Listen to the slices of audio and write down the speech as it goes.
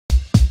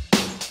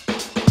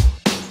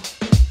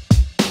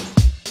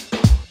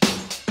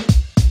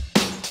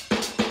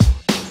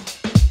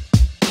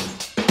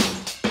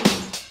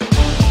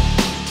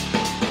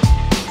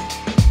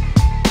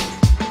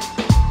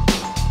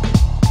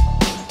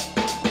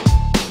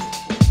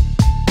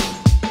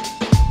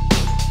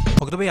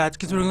भाई आज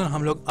की वीडियो में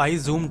हम लोग आई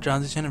जूम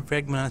ट्रांजिशन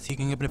इफेक्ट बनाना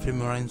सीखेंगे अपने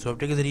फिल्मोरा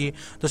सॉफ्टवेयर के जरिए।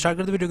 तो स्टार्ट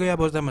करते वीडियो को यार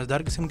बहुत ज़्यादा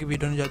मजेदार किस्म की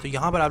वीडियो होने जाए। तो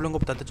यहाँ पर आप लोगों को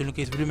बताता चलूँ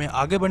कि इस वीडियो में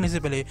आगे बढ़ने से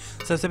पहले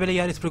सबसे पहले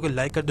यार इस वीडियो को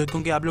लाइक कर दो,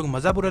 क्योंकि आप लोग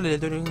मज़ा पूरा ले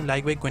लेते हो,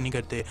 लाइक वाइक कोई नहीं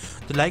करते।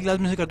 तो लाइक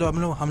लाजमी से कर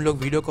दो। हम लोग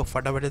वीडियो को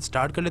फटाफट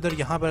स्टार्ट कर लेते हैं। और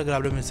यहाँ पर अगर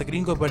आप लोग मेरे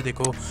स्क्रीन के ऊपर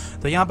देखो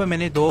तो यहाँ पर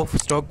मैंने दो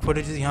स्टॉक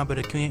फुटेजेस यहाँ पर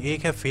रखी हुई हैं।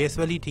 एक है फेस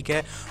वाली, ठीक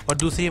है, और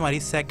दूसरी हमारी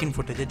सेकंड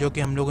फुटेज है जो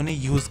कि हम लोगों ने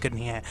यूज़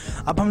करनी है।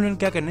 अब हम लोग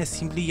क्या करना है,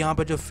 सिंपली यहाँ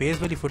पर जो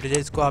फेस वाली फुटेज है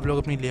इसको आप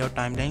लोग अपनी लेआउट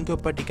टाइमलाइन के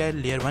ऊपर, ठीक है,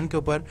 लेयर 1 के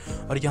ऊपर,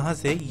 और यहाँ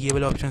से ये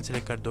वाला ऑप्शन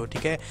सेलेक्ट कर दो,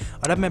 ठीक है।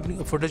 और अब मैं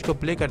अपनी फुटेज को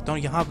प्ले करता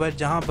हूँ। यहाँ पर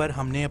जहाँ पर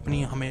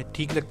हमें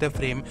ठीक लगता है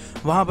फ्रेम,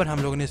 वहाँ पर हम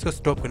लोगों ने इसको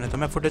स्टॉप करना है। तो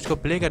मैं फुटेज को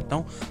प्ले करता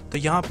हूँ तो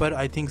यहाँ पर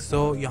आई थिंक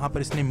सो यहाँ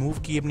पर इसने मूव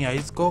की अपनी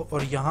आइज़ को,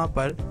 और यहाँ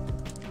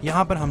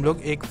पर हम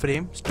लोग एक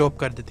फ्रेम स्टॉप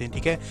कर देते हैं,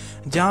 ठीक है।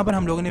 जहाँ पर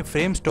हम लोगों ने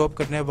फ्रेम स्टॉप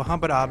करना है वहाँ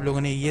पर आप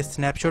लोगों ने ये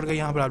स्नैपशॉट का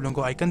यहाँ पर आप लोगों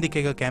को आइकन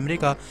दिखेगा कैमरे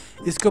का,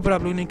 इसके ऊपर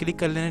आप लोगों ने क्लिक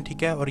कर लेना है,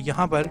 ठीक है। और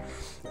यहाँ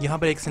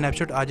पर एक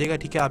स्नैपशॉट आ जाएगा,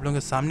 ठीक है, आप लोगों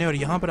के सामने, और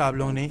यहाँ पर आप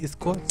लोगों ने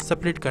इसको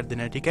स्प्लिट कर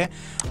देना है, ठीक है।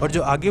 और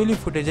जो आगे वाली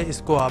फुटेज है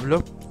इसको आप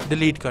लोग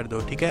डिलीट कर दो,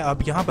 ठीक है।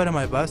 अब यहाँ पर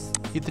हमारे पास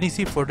इतनी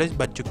सी फुटेज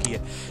बच चुकी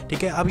है,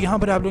 ठीक है। अब यहाँ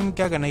पर आप लोगों ने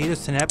क्या करना है, ये जो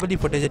स्नैप वाली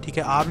फुटेज है, ठीक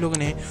है, आप लोगों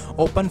ने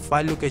ओपन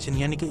फाइल लोकेशन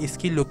यानी कि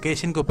इसकी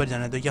लोकेशन के ऊपर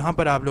जाना है। तो यहाँ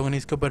पर आप लोगों ने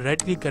इसके ऊपर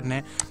राइट क्लिक करना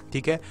है,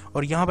 ठीक है।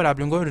 और यहाँ पर आप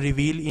लोगों को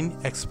रिवील इन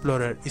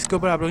एक्सप्लोरर, इसके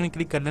ऊपर आप लोगों ने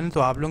क्लिक कर लेना। तो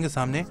आप लोगों के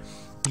सामने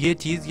ये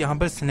चीज़ यहाँ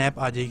पर स्नैप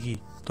आ जाएगी।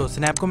 तो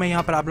स्नैप को मैं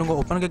यहाँ पर आप लोगों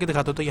को ओपन करके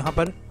दिखाता हूँ। तो यहाँ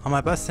पर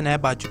हमारे पास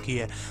स्नैप आ चुकी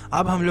है।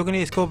 अब हम लोगों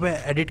ने इसको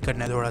एडिट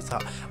करना है थोड़ा सा।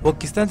 वो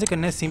किस तरह से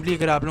करना है, सिंपली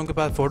अगर आप लोगों के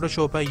पास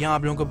फोटोशॉप है या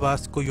आप लोगों के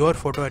पास कोई और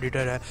फोटो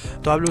एडिटर है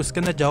तो आप लोग उसके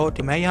अंदर जाओ।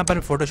 मैं यहाँ पर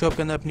फोटोशॉप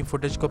के अंदर अपनी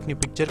फुटेज को, अपनी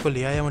पिक्चर को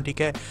ले आया हूँ,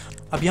 ठीक है।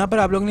 अब यहाँ पर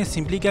आप लोगों ने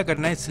सिंपली क्या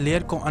करना है, इस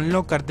लेयर को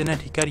अनलॉक कर देना है,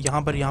 ठीक है।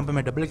 यहाँ पर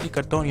मैं डबल क्लिक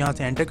करता हूँ, यहाँ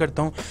से एंटर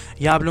करता हूँ।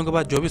 या आप लोगों के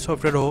पास जो भी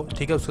सॉफ्टवेयर हो,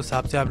 ठीक है, उसके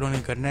हिसाब से आप लोगों ने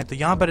करना है। तो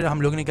यहाँ पर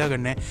हम लोगों ने क्या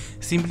करना है,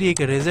 सिंपली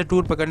एक रेजर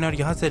टूल पकड़ना है, और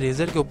यहाँ से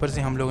रेजर के ऊपर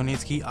से हम लोगों ने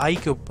इसकी आई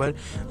के ऊपर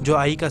जो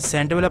आई का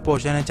सेंटर वाला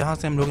पोर्शन है जहाँ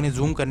से हम लोगों ने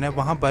जूम करना है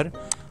वहाँ पर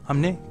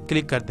हमने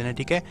क्लिक कर देना है,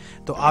 ठीक है।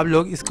 तो आप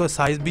लोग इसको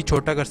साइज़ भी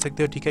छोटा कर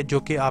सकते हो, ठीक है, जो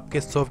कि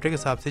आपके सॉफ्टवेयर के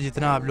हिसाब से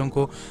जितना आप लोगों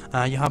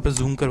को यहाँ पर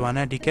जूम करवाना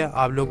है, ठीक है,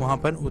 आप लोग वहाँ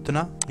पर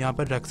उतना यहाँ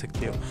पर रख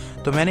सकते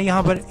हो। तो मैंने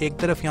यहाँ पर एक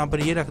तरफ यहाँ पर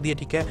ये रख दिया,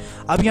 ठीक है।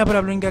 अब यहाँ पर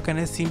आप लोगों ने क्या करना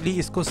है, सिंपली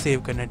इसको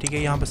सेव करना है, ठीक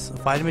है। यहाँ पर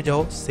फाइल में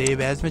जाओ,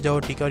 सेव एज में जाओ,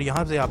 ठीक है। और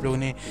यहाँ से आप लोगों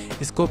ने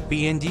इसको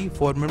PNG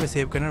फॉर्मेट में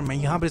सेव करना है। मैं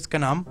यहाँ पर इसका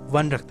नाम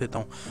 1 रख देता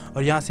हूँ,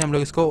 और यहाँ से हम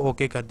लोग इसको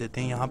ओके कर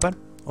देते हैं। यहाँ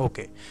पर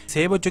ओके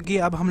सेव हो चुकी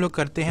है। अब हम लोग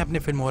करते हैं अपने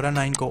फिल्मोरा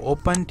 9 को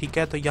ओपन, ठीक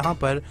है। तो यहाँ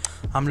पर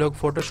हम लोग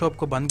फोटोशॉप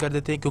को बंद कर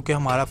देते हैं क्योंकि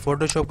हमारा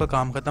फोटोशॉप का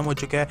काम ख़त्म हो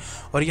चुका है।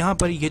 और यहाँ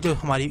पर ये जो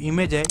हमारी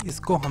इमेज है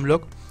इसको हम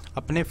लोग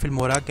अपने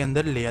फिल्मोरा के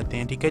अंदर ले आते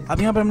हैं, ठीक है।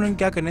 अब यहाँ पर हम लोग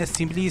क्या करना है,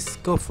 सिंपली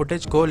इसको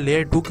फुटेज को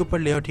लेयर 2 के ऊपर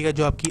ले आओ, ठीक है।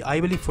 जो आपकी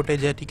आई वाली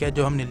फुटेज है, ठीक है,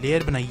 जो हमने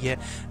लेयर बनाई है,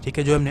 ठीक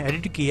है, जो हमने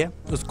एडिट की है,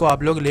 उसको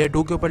आप लोग लेयर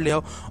 2 के ऊपर ले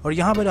आओ। और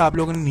यहाँ पर आप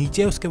लोगों ने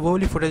नीचे उसके वो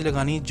वाली फुटेज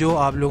लगानी है जो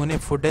आप लोगों ने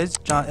footage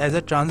as a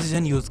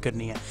transition use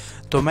करनी है।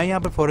 तो मैं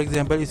यहाँ पर फॉर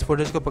एग्जांपल इस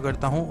फुटेज को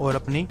पकड़ता हूँ और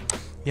अपनी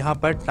यहाँ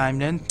पर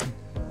टाइमलाइन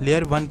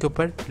लेयर 1 के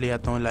ऊपर ले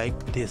आता हूँ लाइक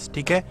दिस,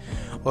 ठीक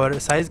है। और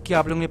साइज़ की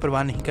आप लोगों ने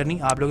परवाह नहीं करनी,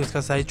 आप लोग इसका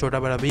साइज़ छोटा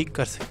बड़ा भी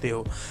कर सकते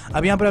हो।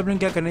 अब यहाँ पर आप लोग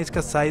क्या करना है,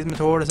 इसका साइज़ में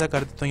थोड़ा सा कर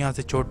देता हूँ यहाँ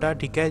से छोटा,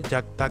 ठीक है,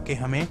 ताकि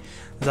हमें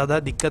ज़्यादा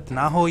दिक्कत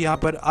ना हो यहाँ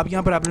पर। अब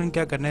यहाँ पर आप लोगों ने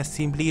क्या करना है,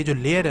 सिंपली ये जो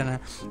लेयर है ना,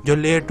 जो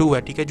लेयर 2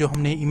 है, ठीक है, जो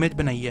हमने इमेज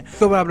बनाई है,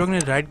 उसके ऊपर आप लोगों ने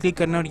राइट क्लिक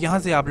करना है। और यहाँ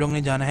से आप लोगों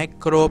ने जाना है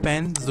क्रॉप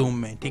एंड जूम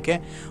में, ठीक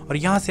है। और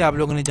यहाँ से आप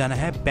लोगों ने जाना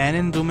है पैन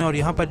एंड जूम में। और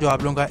यहाँ पर जो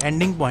आप लोगों का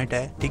एंडिंग पॉइंट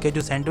है, ठीक है,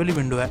 जो सेंटर वाली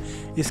विंडो है,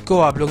 इसको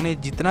आप लोगों ने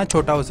जितना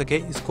छोटा हो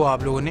सके इसको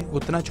आप लोगों ने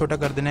उतना छोटा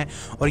कर देना है।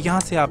 और यहाँ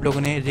से आप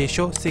लोगों ने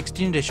रेशो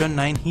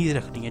 16:9 ही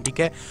रखनी है, ठीक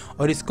है।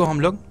 और इसको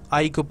हम लोग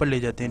आई के ऊपर ले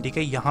जाते हैं, ठीक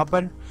है, यहाँ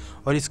पर।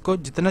 और इसको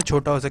जितना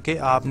छोटा हो सके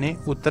आपने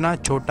उतना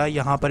छोटा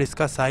यहाँ पर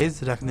इसका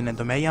साइज़ रख देना है।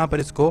 तो मैं यहाँ पर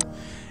इसको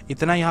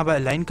इतना यहाँ पर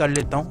अलाइन कर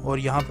लेता हूँ, और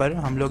यहाँ पर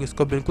हम लोग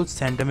इसको बिल्कुल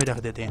सेंटर में रख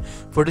देते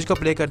हैं। फुटेज को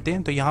प्ले करते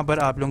हैं तो यहाँ पर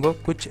आप लोगों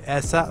को कुछ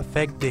ऐसा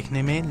इफेक्ट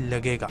देखने में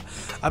लगेगा।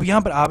 अब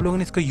यहाँ पर आप लोगों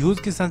ने इसको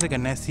यूज़ किस तरह से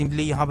करना है,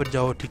 सिंपली यहाँ पर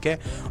जाओ, ठीक है।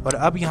 और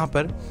अब यहाँ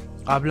पर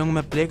आप लोगों को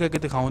मैं प्ले करके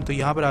दिखाऊं तो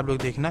यहाँ पर आप लोग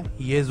देखना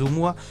ये जूम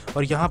हुआ,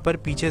 और यहाँ पर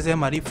पीछे से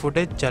हमारी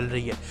फुटेज चल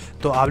रही है।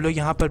 तो आप लोग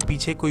यहाँ पर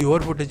पीछे कोई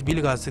और फुटेज भी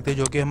लगा सकते हैं,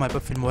 जो कि हमारे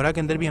पास फिल्मोरा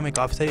के अंदर भी हमें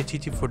काफ़ी सारी अच्छी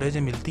अच्छी फुटेज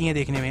मिलती हैं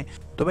देखने में।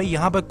 तो भाई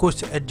यहाँ पर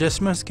कुछ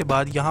एडजस्टमेंट्स के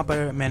बाद यहाँ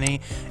पर मैंने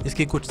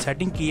इसकी कुछ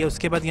सेटिंग की है।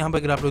 उसके बाद यहाँ पर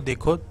अगर आप लोग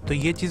देखो तो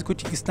ये चीज़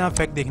कुछ इस तरह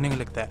इफेक्ट देखने को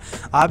लगता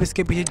है। आप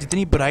इसके पीछे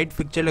जितनी ब्राइट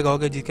पिक्चर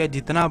लगाओगे,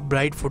 जितना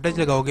ब्राइट फुटेज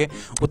लगाओगे,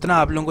 उतना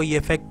आप लोगों को ये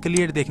इफेक्ट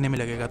क्लियर देखने में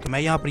लगेगा। तो मैं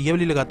यहाँ पर ये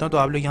वाली लगाता हूँ, तो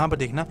आप लोग यहाँ पर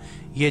देखना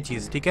ये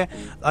चीज़, ठीक है।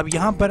 अब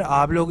यहाँ पर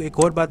आप लोग एक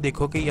और बात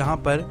देखो कि यहाँ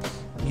पर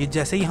ये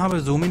जैसे ही यहाँ पर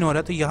जूम इन हो रहा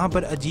है तो यहाँ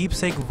पर अजीब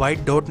सा एक वाइट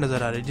डॉट नज़र आ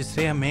रहा है,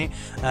 जिससे हमें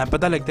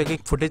पता लगता है कि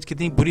फुटेज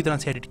कितनी बुरी तरह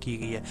से एडिट की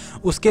गई है।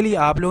 उसके लिए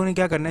आप लोगों ने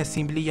क्या करना है,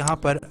 सिंपली यहाँ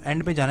पर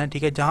एंड में जाना है,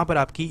 ठीक है, जहाँ पर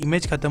आपकी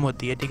इमेज खत्म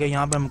होती है, ठीक है।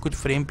 यहाँ पर हम कुछ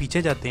फ्रेम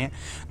पीछे जाते हैं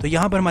तो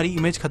यहाँ पर हमारी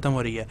इमेज खत्म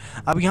हो रही है।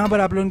 अब यहाँ पर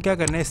आप लोगों ने क्या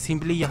करना है,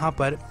 सिंपली यहाँ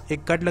पर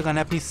एक कट लगाना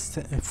है अपनी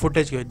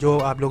फुटेज के, जो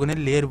आप लोगों ने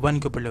लेयर 1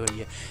 के ऊपर लगाई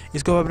है,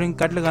 इसको आप लोगों ने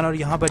कट लगाना। और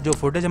यहाँ पर जो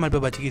फुटेज हमारे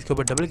पास बचेगी इसके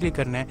ऊपर डबल क्लिक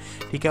करना है,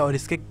 ठीक है। और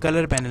इसके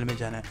कलर पैनल में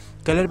जाना है।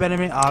 कलर पैनल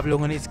में आप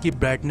लोगों ने इसकी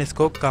ब्राइटनेस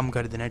को कम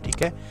कर देना है।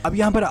 ठीक है, अब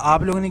यहाँ पर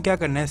आप लोगों ने क्या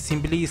करना है,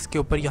 सिंपली इसके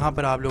ऊपर यहाँ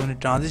पर आप लोगों ने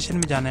ट्रांजिशन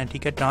में जाना है।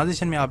 ठीक है,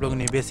 ट्रांजिशन में आप लोगों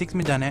ने बेसिक्स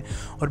में जाना है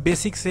और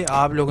बेसिक्स से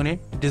आप लोगों ने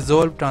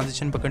डिज़ोल्व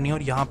ट्रांजिशन पकड़नी है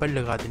और यहाँ पर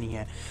लगा देनी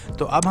है।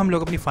 तो अब हम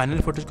लोग अपनी फाइनल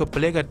फोटोज़ को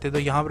प्ले करते हैं। तो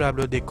यहाँ पर आप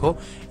लोग देखो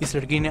इस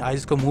लड़की ने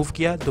आइज़ को मूव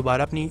किया,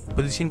 दोबारा अपनी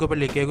पोजीशन के ऊपर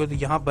लेके आएगा, तो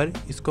यहाँ पर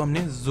इसको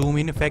हमने जूम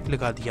इन इफेक्ट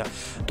लगा दिया।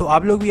 तो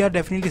आप लोग भी यार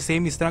डेफिनेटली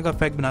सेम इस तरह का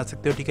इफेक्ट बना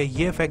सकते हो। ठीक है,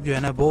 ये इफेक्ट जो है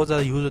ना बहुत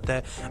ज़्यादा यूज़ होता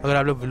है अगर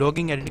आप लोग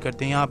व्लॉगिंग एडिट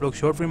करते हैं या आप लोग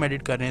शॉर्ट फिल्म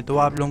एडिट कर रहे हैं, तो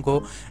आप लोगों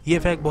को ये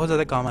इफेक्ट बहुत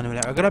ज़्यादा काम आने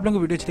वाला है। अगर आप लोगों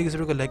को वीडियो अच्छी लगी इस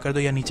वीडियो को लाइक कर दो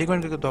या नीचे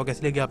कमेंट करके बताओ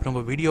कैसे लगी आप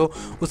लोगों को वीडियो।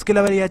 उसके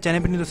अलावा यार चैनल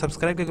पर नहीं तो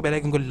सब्सक्राइब करके बेल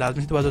आइकन को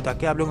लाजमी दबा दो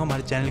ताकि आप लोग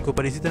हमारे चैनल के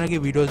ऊपर इसी तरह की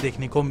वीडियोज़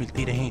देखने को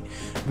मिलती रहें।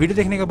 वीडियो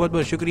देखने का बहुत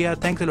बहुत शुक्रिया।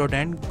 Thanks a lot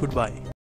and good bye.